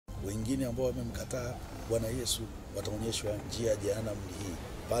Wengine ambao wamemkataa Bwana Yesu wataonyeshwa njia ya Jehanamu hii.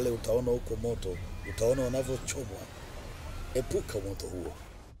 Pale utaona huko moto, utaona wanavyochomwa. Epuka moto huo.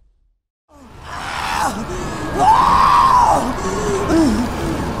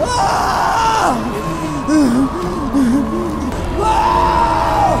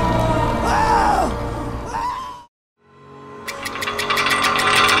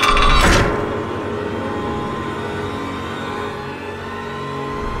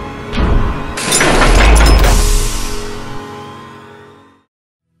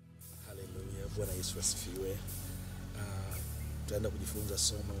 Bwana Yesu asifiwe. Tutaenda kujifunza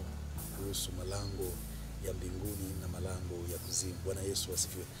somo kuhusu malango ya mbinguni na malango ya kuzimu. Bwana Yesu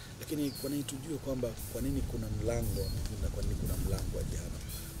asifiwe. Lakini kwa nini tujue kwamba kwa nini kuna mlango wa mbinguni na kwa nini kuna mlango wa Jehanamu?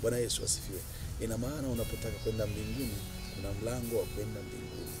 Bwana Yesu asifiwe. Ina maana unapotaka kwenda mbinguni kuna mlango wa kwenda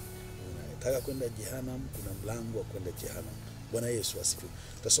mbinguni. Unataka kwenda Jehanamu kuna mlango wa kwenda Jehanamu. Bwana Yesu asifiwe.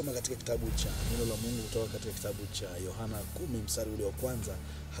 Tutasoma katika kitabu cha neno la Mungu kutoka katika kitabu cha Yohana 10 mstari ule wa 1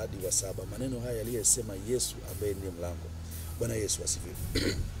 hadi wa 7. Maneno haya aliyesema Yesu ambaye ndiye mlango. Bwana Yesu asifiwe.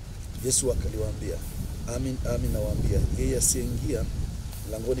 Yesu akaliwaambia, amin amin nawaambia, yeye asiyeingia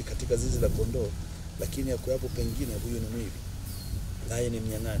mlangoni katika zizi la kondoo, lakini akuapo pengine, huyu ni mwivi, naye ni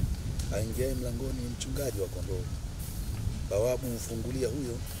mnyang'anyi. Aingiaye mlangoni ni mchungaji wa kondoo. Bawabu mfungulia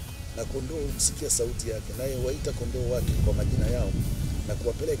huyo, na kondoo msikia sauti yake, naye waita kondoo wake kwa majina yao na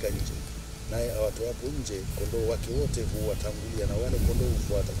kuwapeleka nje. Naye awatoapo nje, kondoo wake wote huwatangulia, na wale kondoo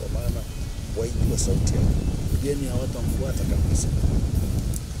hufuata, kwa maana waijua sauti yake. Wageni hawatamfuata kabisa,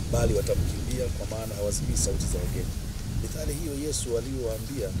 bali watamkimbia, kwa maana hawasikii sauti za wageni. Mithali hiyo Yesu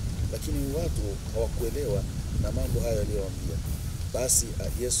aliyowaambia, lakini watu hawakuelewa na mambo hayo aliyowaambia. Basi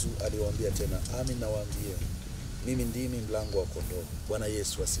Yesu aliwaambia tena, amin nawaambia, mimi ndimi mlango wa kondoo. Bwana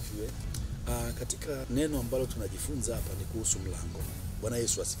Yesu asifiwe. Katika neno ambalo tunajifunza hapa ni kuhusu mlango. Bwana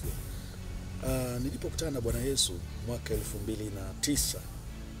Yesu asifiwe. Nilipokutana na Bwana Yesu mwaka 2009,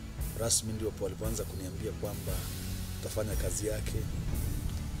 rasmi ndio alipoanza kuniambia kwamba tutafanya kazi yake.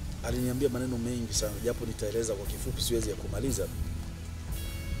 Aliniambia maneno mengi sana, japo nitaeleza kwa kifupi, siwezi ya kumaliza.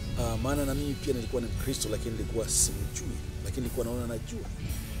 Maana na mimi pia nilikuwa ni Mkristo, lakini nilikuwa simjui, lakini nilikuwa naona najua.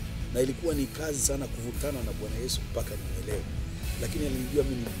 Na ilikuwa ni kazi sana kuvutana na Bwana Yesu mpaka nielewe. Lakini alinijua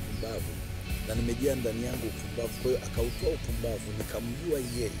mimi ni mpumbavu na nimejaa ndani yangu upumbavu. Kwa hiyo akautoa upumbavu, nikamjua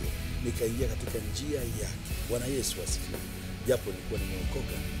yeye, nikaingia katika njia yake. Bwana Yesu asifiwe. Japo nilikuwa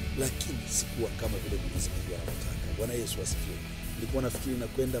nimeokoka, lakini sikuwa kama vile Mwenyezi Mungu anataka. Bwana Yesu asifiwe. Nilikuwa nafikiri na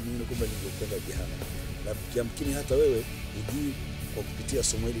kwenda mbinguni kumbe ningekwenda Jehanamu. Na kiamkini hata wewe ujui kwa kupitia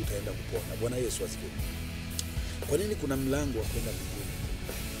somo hili utaenda kupona. Bwana Yesu asifiwe. Kwa nini kuna mlango wa kwenda mbinguni?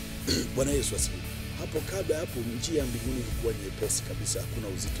 Bwana Yesu asifiwe. Hapo kabla hapo njia ya mbinguni ilikuwa nyepesi kabisa, hakuna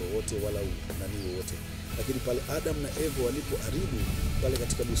uzito wote wala unani wote. Lakini pale Adam na Eva walipoharibu pale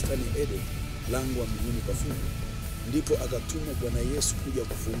katika bustani ya Eden, lango wa mbinguni kafungwa. Ndipo akatumwa Bwana Yesu kuja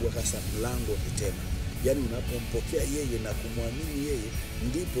kufungua sasa mlango tena. Yaani unapompokea yeye na kumwamini yeye,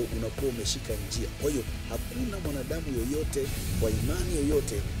 ndipo unakuwa umeshika njia. Kwa hiyo hakuna mwanadamu yoyote kwa imani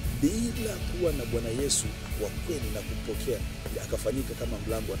yoyote bila kuwa na Bwana Yesu wa kweli na kumpokea akafanyika kama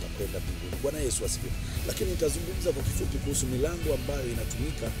mlango atakwenda mbinguni. Bwana Yesu asifiwe. Lakini nitazungumza kwa kifupi kuhusu milango ambayo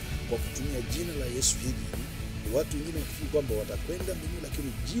inatumika kwa kutumia jina la Yesu hili. Watu wengine wakifikiri kwamba watakwenda mbinguni, lakini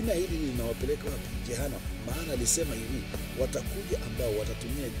jina hili linawapeleka wapi? Jehanamu. Maana alisema hivi, watakuja ambao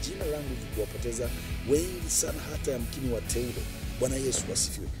watatumia jina langu kuwapoteza wengi sana, hata yamkini wateule. Bwana Yesu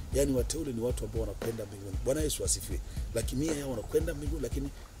asifiwe. Yaani wateule ni watu ambao wanakwenda mbinguni. Bwana Yesu asifiwe. Lakini mia yao wanakwenda mbinguni, lakini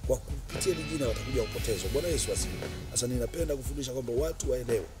kwa kupitia jina watakuja kupotezwa. Bwana Yesu asifiwe. Sasa ninapenda kufundisha kwamba watu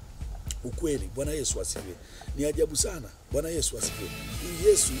waelewe ukweli. Bwana Yesu asifiwe. Ni ajabu sana. Bwana Yesu asifiwe.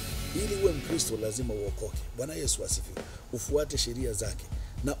 Yesu, ili uwe Mkristo lazima uokoke. Bwana Yesu asifiwe. Ufuate sheria zake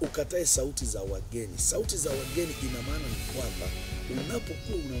na ukatae sauti za wageni. Sauti za wageni ina maana ni kwamba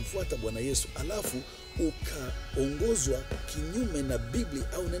unapokuwa unamfuata Bwana Yesu alafu ukaongozwa kinyume na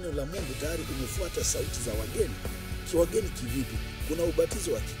Biblia au neno la Mungu, tayari umefuata sauti za wageni. Kiwageni kivipi? Kuna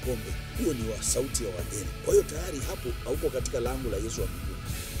ubatizo wa kikombe, huo ni wa sauti ya wageni. Kwa hiyo tayari hapo hauko katika lango la Yesu wa mbinguni.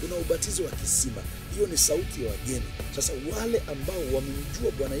 Kuna ubatizo wa kisima, hiyo ni sauti ya wageni. Sasa wale ambao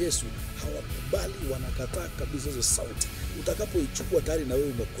wamemjua Bwana Yesu hawakubali, wanakataa kabisa hizo sauti. Utakapoichukua tayari na wewe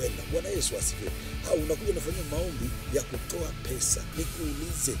umekwenda. Bwana Yesu asifiwe. Unakuja unafanya maombi ya kutoa pesa.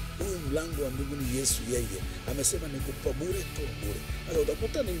 Nikuulize, huyu mlango wa mbinguni Yesu yeye amesema nikupa bure, toa bure. Sasa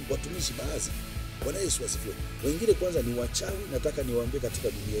utakuta ni watumishi baadhi. Bwana Yesu asifiwe. Wengine kwanza ni wachawi, nataka niwaambie katika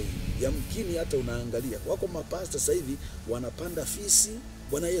dunia hii. Yamkini hata unaangalia wako mapasta sasa hivi wanapanda fisi.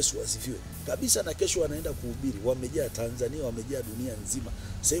 Bwana Yesu asifiwe. Kabisa, na kesho wanaenda kuhubiri. Wamejaa Tanzania, wamejaa dunia nzima,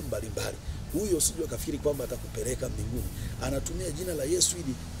 sehemu mbalimbali. Huyo usije ukafikiri kwamba atakupeleka mbinguni. Anatumia jina la Yesu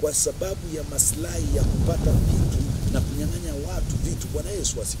ili kwa sababu ya maslahi ya kupata vitu na kunyang'anya watu vitu. Bwana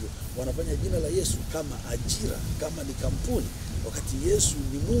Yesu asifiwe. Wanafanya jina la Yesu kama ajira, kama ni kampuni, wakati Yesu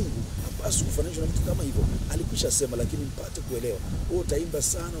ni Mungu. Hapaswi kufananishwa na mtu kama hivyo. Alikwisha sema, lakini mpate kuelewa. Wewe utaimba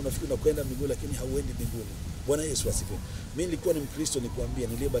sana, unafikiri unakwenda mbinguni, lakini hauendi mbinguni. Bwana Yesu asifiwe. Mimi nilikuwa ni Mkristo, nikwambia,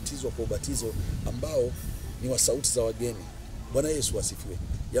 niliyebatizwa kwa ubatizo ambao ni wa sauti za wageni. Bwana Yesu asifiwe.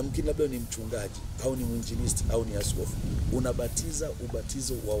 Yamkini labda ni mchungaji au ni mwinjilisti au ni askofu, unabatiza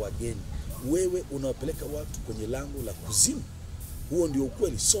ubatizo wa wageni. Wewe unawapeleka watu kwenye lango la kuzimu. Huo ndio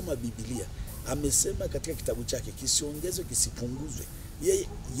ukweli. Soma Biblia. Amesema katika kitabu chake, kisiongezwe kisipunguzwe. Yeye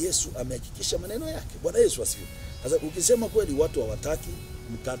Yesu amehakikisha maneno yake. Bwana Yesu asifiwe. Sasa ukisema kweli watu hawataki,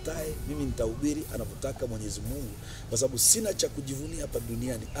 mkatae. Mimi nitahubiri anavyotaka Mwenyezi Mungu, kwa sababu sina cha kujivunia hapa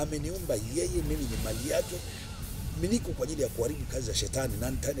duniani. Ameniumba yeye, mimi ni mali yake. Mimi niko kwa ajili ya kuharibu kazi za shetani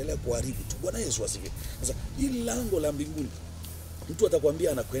na nitaendelea kuharibu tu. Bwana Yesu asifiwe. Sasa hili lango la mbinguni, mtu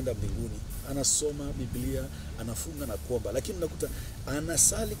atakwambia anakwenda mbinguni, anasoma Biblia, anafunga na kuomba, lakini unakuta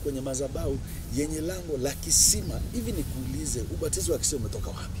anasali kwenye madhabahu yenye lango la kisima. Hivi nikuulize, ubatizo wa kisima umetoka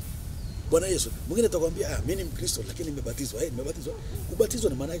wapi? Bwana Yesu. Mwingine atakwambia mimi ni Mkristo lakini nimebatizwa. Nimebatizwa. Ubatizo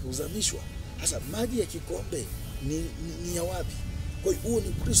ni maana yake kuzamishwa. Sasa maji ya kikombe ni ya wapi? Kwa hiyo huo ni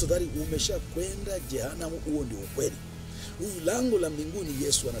Kristo tayari umeshakwenda Jehanamu. Huo ndio ukweli. Huyu lango la mbinguni,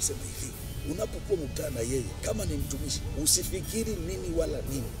 Yesu anasema hivi, unapokuwa mkutana na yeye kama ni mtumishi, usifikiri nini wala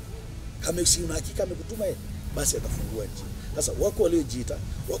nini. Kama si una hakika amekutuma yeye, basi atafungua njia. Sasa wako waliojiita,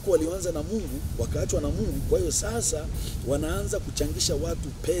 wako walioanza na Mungu wakaachwa na Mungu, kwa hiyo sasa wanaanza kuchangisha watu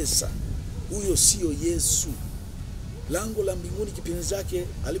pesa. Huyo sio Yesu. Lango la mbinguni kipindi chake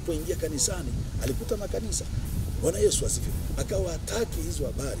alipoingia kanisani, alikuta makanisa. Bwana Yesu asifiwe. Akawa hataki hizo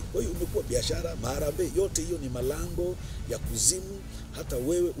habari. Kwa hiyo umekuwa biashara, maharambee, yote hiyo ni malango ya kuzimu. Hata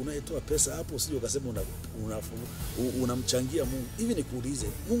wewe unayetoa pesa hapo, usije ukasema unamchangia Mungu. Hivi nikuulize,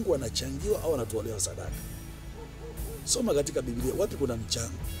 Mungu anachangiwa au anatolewa sadaka? Soma katika Biblia wapi kuna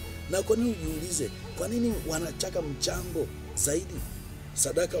mchango. Na kwa nini ujiulize, kwa nini wanataka mchango zaidi?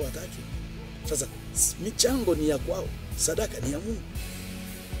 Sadaka wataki. Sasa michango ni ya kwao, sadaka ni ya Mungu.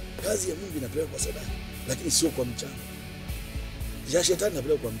 Kazi ya Mungu inapelekwa kwa sadaka, lakini sio kwa mchango. Ya shetani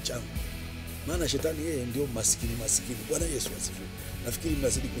inapelekwa kwa mchango. Maana shetani yeye ndio maskini. Bwana Yesu asifiwe. Nafikiri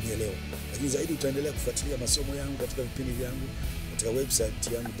mnazidi kunielewa. Lakini zaidi utaendelea kufuatilia masomo yangu katika vipindi vyangu katika website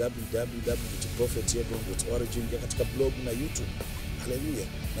yangu www.prophetshebron.org, katika blog na YouTube. Haleluya.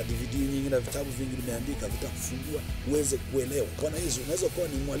 Na DVD nyingi na vitabu vingi nimeandika, vitakufungua uweze kuelewa. Bwana Yesu, unaweza kuwa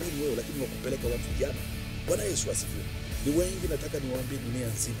ni mwalimu wewe lakini wakupeleka watu vijana. Bwana Yesu asifiwe. Ni wengi, nataka niwaambie dunia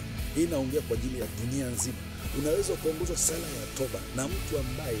nzima. Hii naongea kwa ajili ya dunia nzima. Unaweza kuongozwa sala ya toba na mtu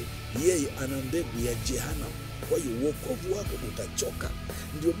ambaye yeye ana mbegu ya Jehanamu. Kwa hiyo wokovu wako utachoka.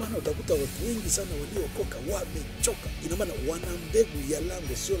 Ndio maana utakuta watu wengi sana waliokoka wamechoka. Ina maana wana mbegu ya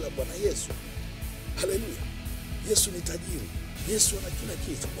lango, sio la Bwana Yesu. Haleluya. Yesu ni tajiri. Yesu ana kila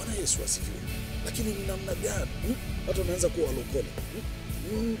kitu. Bwana Yesu asifiwe. Lakini ni namna gani watu wanaanza kuwa walokole?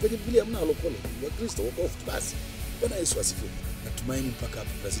 Kwenye Biblia hamna walokole. Wakristo wokovu basi. Bwana Yesu asifiwe. Natumaini mpaka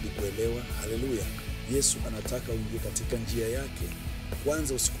hapo tunazidi kuelewa. Haleluya. Yesu anataka uingie katika njia yake.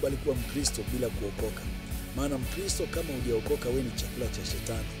 Kwanza usikubali kuwa Mkristo bila kuokoka. Maana Mkristo kama hujaokoka, wewe ni chakula cha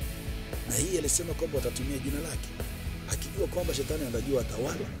shetani. Na hii alisema kwamba watatumia jina lake. Akijua kwamba shetani anajua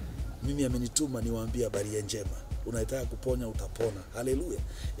atawala. Mimi amenituma niwaambie habari njema. Unataka kuponya, utapona. Haleluya.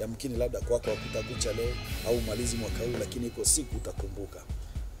 Yamkini labda kwako hakutakucha leo au malizi mwaka huu, lakini iko siku utakumbuka.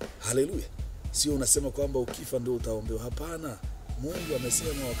 Haleluya. Sio unasema kwamba ukifa ndio utaombewa. Hapana. Mungu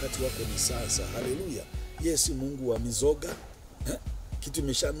amesema wakati wako ni sasa. Haleluya. Yesu Mungu wa mizoga. Kitu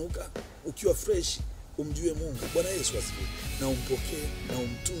imeshanuka. Ukiwa fresh, umjue Mungu. Bwana Yesu asifiwe. Na umpokee na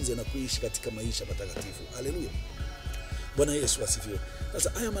umtunze na kuishi katika maisha matakatifu. Haleluya. Bwana Yesu asifiwe. Sasa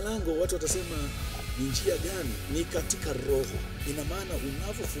haya malango watu watasema ni njia gani? Ni katika roho. Ina maana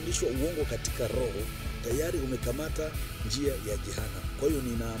unapofundishwa uongo katika roho, tayari umekamata njia ya Jehanamu. Kwa hiyo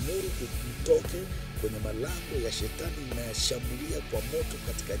ninaamuru kutoke kwenye malango ya shetani na yashambulia kwa moto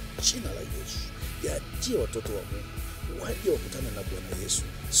katika jina la Yesu. Yaachie watoto wa Mungu waje wakutane na Bwana Yesu.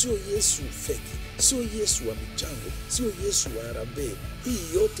 Sio Yesu feki, sio Yesu wa michango, sio Yesu wa harambee. Hii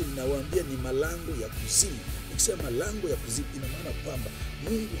yote ninawaambia ni malango ya kuzimu. Ukisema malango ya kuzimu, ina maana kwamba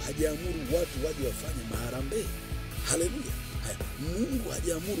Mungu hajaamuru watu waje wafanye maharambee. Haleluya. Mungu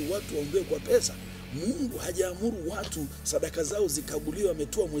hajaamuru watu waombee kwa pesa. Mungu hajaamuru watu sadaka zao zikaguliwe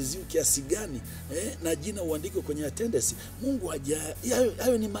wametoa mwezi huu kiasi gani, na jina uandike kwenye attendance. Mungu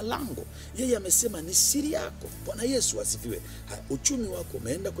hayo ni malango. Yeye amesema ni siri yako. Bwana Yesu asifiwe. Uchumi wako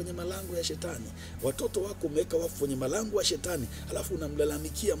umeenda kwenye malango ya shetani. Watoto wako umeweka wafu kwenye malango ya shetani. Alafu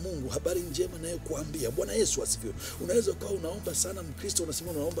unamlalamikia Mungu. Habari njema nayo kuambia. Bwana Yesu asifiwe. Unaweza kuwa unaomba sana, Mkristo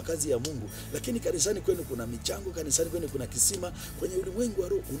unasema unaomba kazi ya Mungu, lakini kanisani kwenu kuna michango, kanisani kwenu kuna kisima. Kwenye ulimwengu wa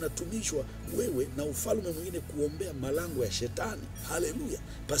roho unatumishwa wewe na ufalme mwingine kuombea malango ya shetani. Haleluya.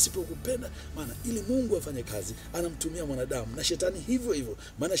 Pasipo kupenda, maana ili Mungu afanye kazi anamtumia mwanadamu, na shetani hivyo hivyo.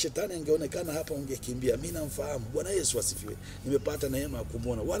 Maana shetani angeonekana hapa ungekimbia. Mimi namfahamu. Bwana Yesu asifiwe. Nimepata neema ya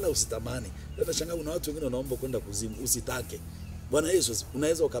kumuona, wala usitamani. Utashangaa kuna watu wengine wanaomba kwenda kuzimu, usitake. Bwana Yesu,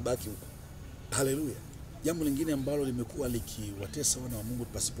 unaweza ukabaki huko. Haleluya. Jambo lingine ambalo limekuwa likiwatesa wana wa Mungu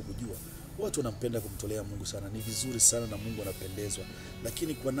pasipo kujua, watu wanampenda kumtolea Mungu sana. Ni vizuri sana na Mungu anapendezwa,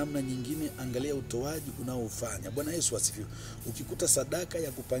 lakini kwa namna nyingine angalia utoaji unaofanya. Bwana Yesu asifiwe. Ukikuta sadaka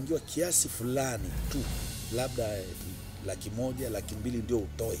ya kupangiwa kiasi fulani tu, labda 100,000, 200,000 ndio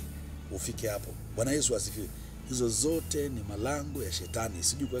utoe ufike hapo. Bwana Yesu asifiwe. Hizo zote ni malango ya shetani.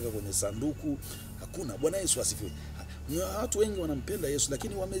 Sijui kuweka kwenye sanduku, hakuna. Bwana Yesu asifiwe. Watu wengi wanampenda Yesu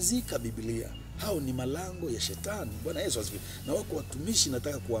lakini wamezika Biblia. Hao ni malango ya shetani. Bwana Yesu asifiwe. Na wako watumishi,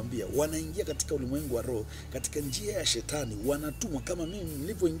 nataka kuambia, wanaingia katika ulimwengu wa roho katika njia ya shetani, wanatumwa kama mimi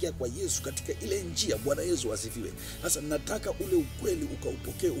nilivyoingia kwa Yesu katika ile njia. Bwana Yesu asifiwe. Sasa nataka ule ukweli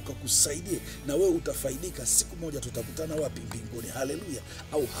ukaupokee, ukakusaidie, na wewe utafaidika. Siku moja tutakutana wapi? Mbinguni. Haleluya.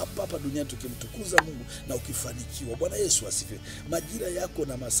 Au hapa hapa duniani tukimtukuza Mungu na ukifanikiwa. Bwana Yesu asifiwe. Majira yako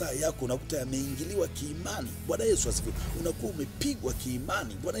na masaa yako unakuta yameingiliwa kiimani. Bwana Yesu asifiwe. Unakuwa umepigwa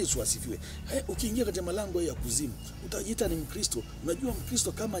kiimani. Bwana Yesu asifiwe. Ukiingia katika malango ya kuzimu, utajiita ni Mkristo. Unajua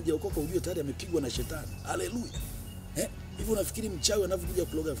Mkristo kama hajaokoka ujue tayari amepigwa na shetani. Haleluya. Hivi unafikiri mchawi anavyokuja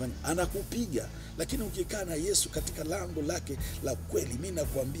kuloga afanye? Anakupiga. Lakini ukikaa na Yesu katika lango lake la kweli, mimi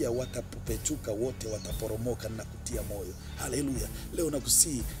nakwambia watapechuka wote, wataporomoka na kutia moyo. Haleluya. Leo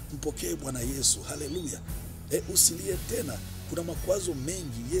nakusii mpokee Bwana Yesu. Haleluya. Usilie tena. Kuna makwazo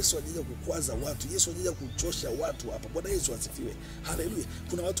mengi. Yesu hajaja kukwaza watu. Yesu hajaja kuchosha watu hapa. Bwana Yesu asifiwe. Haleluya.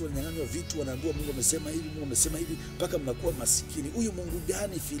 Kuna watu wananyang'anywa vitu, wanaambiwa Mungu amesema hivi, Mungu amesema hivi, mpaka mnakuwa masikini. Huyu Mungu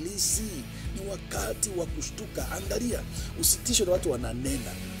gani filisi? Ni wakati wa kushtuka. Angalia, usitishwe na watu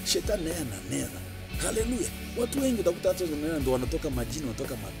wananena. Shetani naye ananena. Haleluya. Watu wengi utakuta hata wananena ndio wanatoka majini,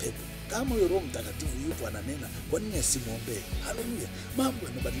 wanatoka mapepo. Kama huyo Roho Mtakatifu yupo ananena, kwa nini asimwombee? Haleluya. Mambo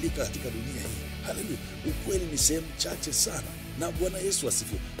yanabadilika katika dunia hii. Haleluya. Ukweli ni sehemu chache sana. Na Bwana Yesu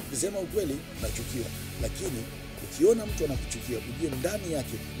asifiwe. Ukisema ukweli nachukiwa, lakini ukiona mtu anakuchukia ujue ndani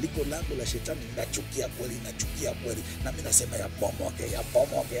yake liko lango la shetani. Nachukia kweli, nachukia kweli, na mimi nasema yabomoke,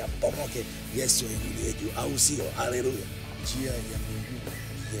 yabomoke, yabomoke. Yesu aingilie juu, au sio? Haleluya. Njia ya mbinguni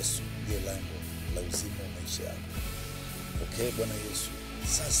ni Yesu, ndiye lango la uzima wa maisha yako. Okay, Bwana Yesu,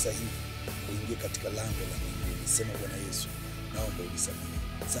 sasa hivi uingie katika lango la mbinguni. Sema, Bwana Yesu, naomba unisamehe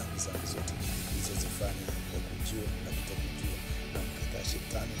dhambi zangu zote nilizozifanya kwa kujua na kutokujua, na mkataa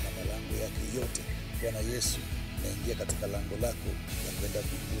shetani na malango yake yote. Bwana Yesu, naingia katika lango lako la kwenda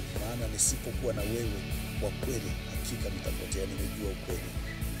mbinguni, maana nisipokuwa na wewe kwa kweli hakika nitapotea. Nimejua ukweli.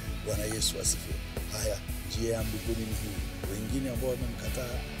 Bwana Yesu asifiwe. Haya, njia ya mbinguni ni hii. Wengine ambao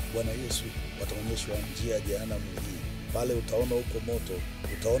wamemkataa Bwana Yesu wataonyeshwa njia ya Jehanamu hii. Pale utaona huko moto,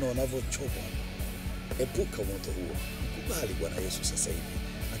 utaona wanavyochoma. Epuka moto huo. Mkubali Bwana Yesu sasa hivi.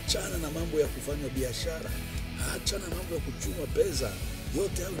 Achana na mambo ya kufanya biashara. Achana na mambo ya kuchuma pesa.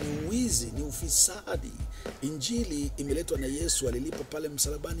 Yote hayo ni uwizi, ni ufisadi. Injili imeletwa na Yesu, alilipa pale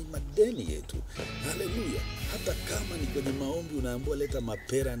msalabani madeni yetu. Haleluya. Hata kama ni kwenye maombi unaambiwa leta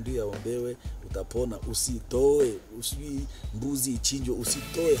mapera ndio yaombewe utapona, usitoe. Usijui mbuzi ichinjwe,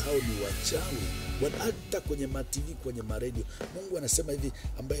 usitoe. Hao ni wachawi. Hata kwenye TV, kwenye maredio, Mungu anasema hivi,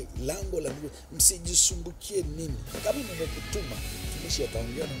 ambaye lango la Mungu msijisumbukie nini. Kama nimekutuma tumishi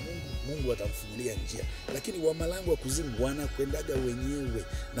ataongea na Mungu, Mungu atamfungulia njia. Lakini wa malango wa kuzimu wanakwendaga wenyewe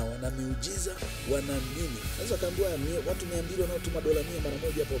na wana miujiza, wana nini. Sasa kaambiwa watu 200 wanaotuma $100 mara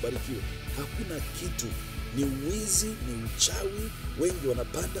moja hapo wabarikiwe. Hakuna kitu. Ni uwizi, ni uchawi. Wengi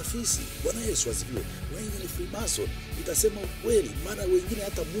wanapanda fisi. Bwana Yesu asifiwe. Wengi ni Freemason. Itasema ukweli, maana wengine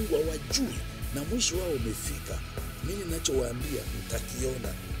hata Mungu hawajui na mwisho wao umefika. Mimi ninachowaambia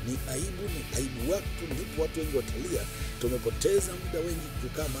mtakiona. Ni aibu, ni aibu. Ndipo watu wengi watalia, tumepoteza muda wengi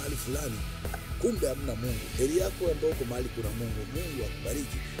kukaa mahali fulani, kumbe hamna Mungu. Heri yako ambao uko mahali kuna Mungu. Mungu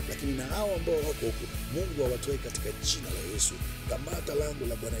akubariki. Lakini na hao ambao wako huko, Mungu awatoe katika jina la Yesu. Kamata lango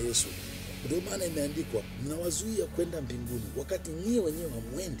la Bwana Yesu. Ndio maana imeandikwa, mnawazuia kwenda mbinguni wakati nyie wenyewe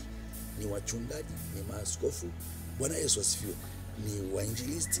hamwendi. Ni wachungaji, ni maaskofu. Bwana Yesu asifiwe. Ni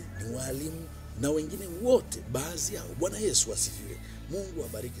wainjilisti, ni walimu, na wengine wote, baadhi yao. Bwana Yesu asifiwe. Mungu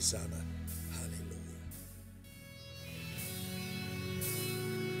abariki sana.